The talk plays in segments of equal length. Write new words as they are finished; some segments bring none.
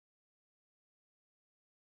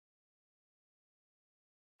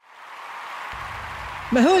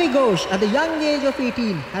Mehuli Ghosh, at the young age of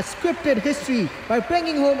 18, has scripted history by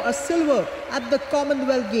bringing home a silver at the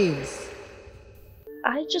Commonwealth Games.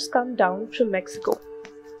 I had just come down from Mexico.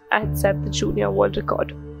 I had set the junior world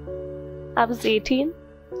record. I was 18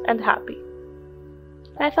 and happy.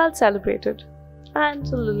 I felt celebrated and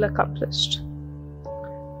a little accomplished.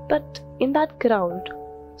 But in that crowd,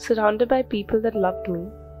 surrounded by people that loved me,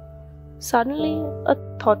 suddenly a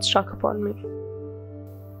thought struck upon me.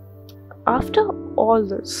 After all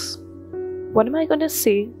this, what am I going to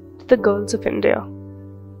say to the girls of India?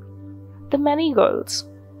 The many girls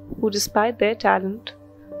who, despite their talent,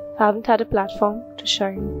 haven't had a platform to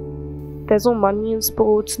shine. There's no money in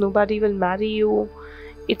sports, nobody will marry you,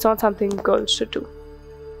 it's not something girls should do.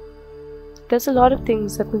 There's a lot of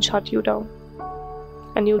things that can shut you down,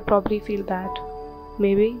 and you'll probably feel bad,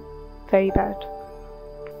 maybe very bad.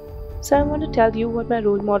 So I want to tell you what my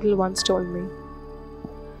role model once told me.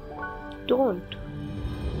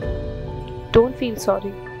 Don't feel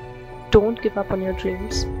sorry. Don't give up on your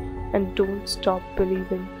dreams, and don't stop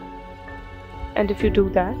believing. And if you do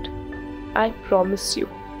that, I promise you,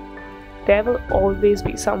 there will always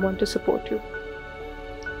be someone to support you.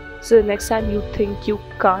 So the next time you think you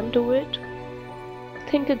can't do it,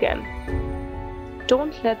 think again.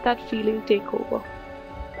 Don't let that feeling take over.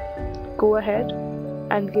 Go ahead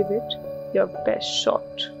and give it your best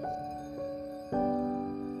shot.